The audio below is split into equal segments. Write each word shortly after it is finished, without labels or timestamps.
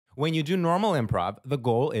When you do normal improv, the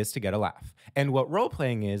goal is to get a laugh. And what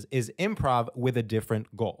role-playing is improv with a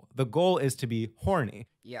different goal. The goal is to be horny.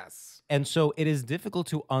 Yes. And so it is difficult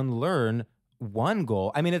to unlearn one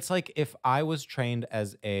goal. I mean, it's like if I was trained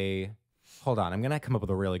as a... Hold on, I'm going to come up with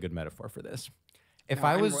a really good metaphor for this.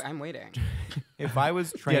 I'm waiting. If I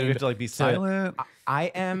was trained... Yeah, you have to like be silent. I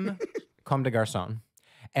am comme des garçons,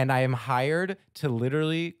 and I am hired to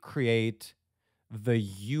literally create the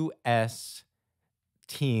U.S.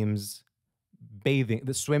 the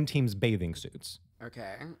swim team's bathing suits.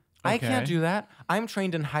 Okay. I can't do that. I'm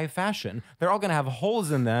trained in high fashion. They're all going to have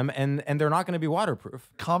holes in them, and they're not going to be waterproof.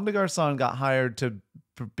 Comme des Garçons got hired to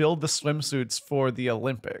build the swimsuits for the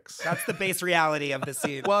Olympics. That's the base reality of the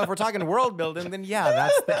scene. Well, if we're talking world building, then yeah,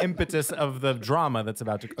 that's the impetus of the drama that's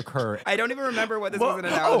about to occur. I don't even remember what this was an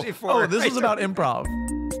analogy for. This was about improv.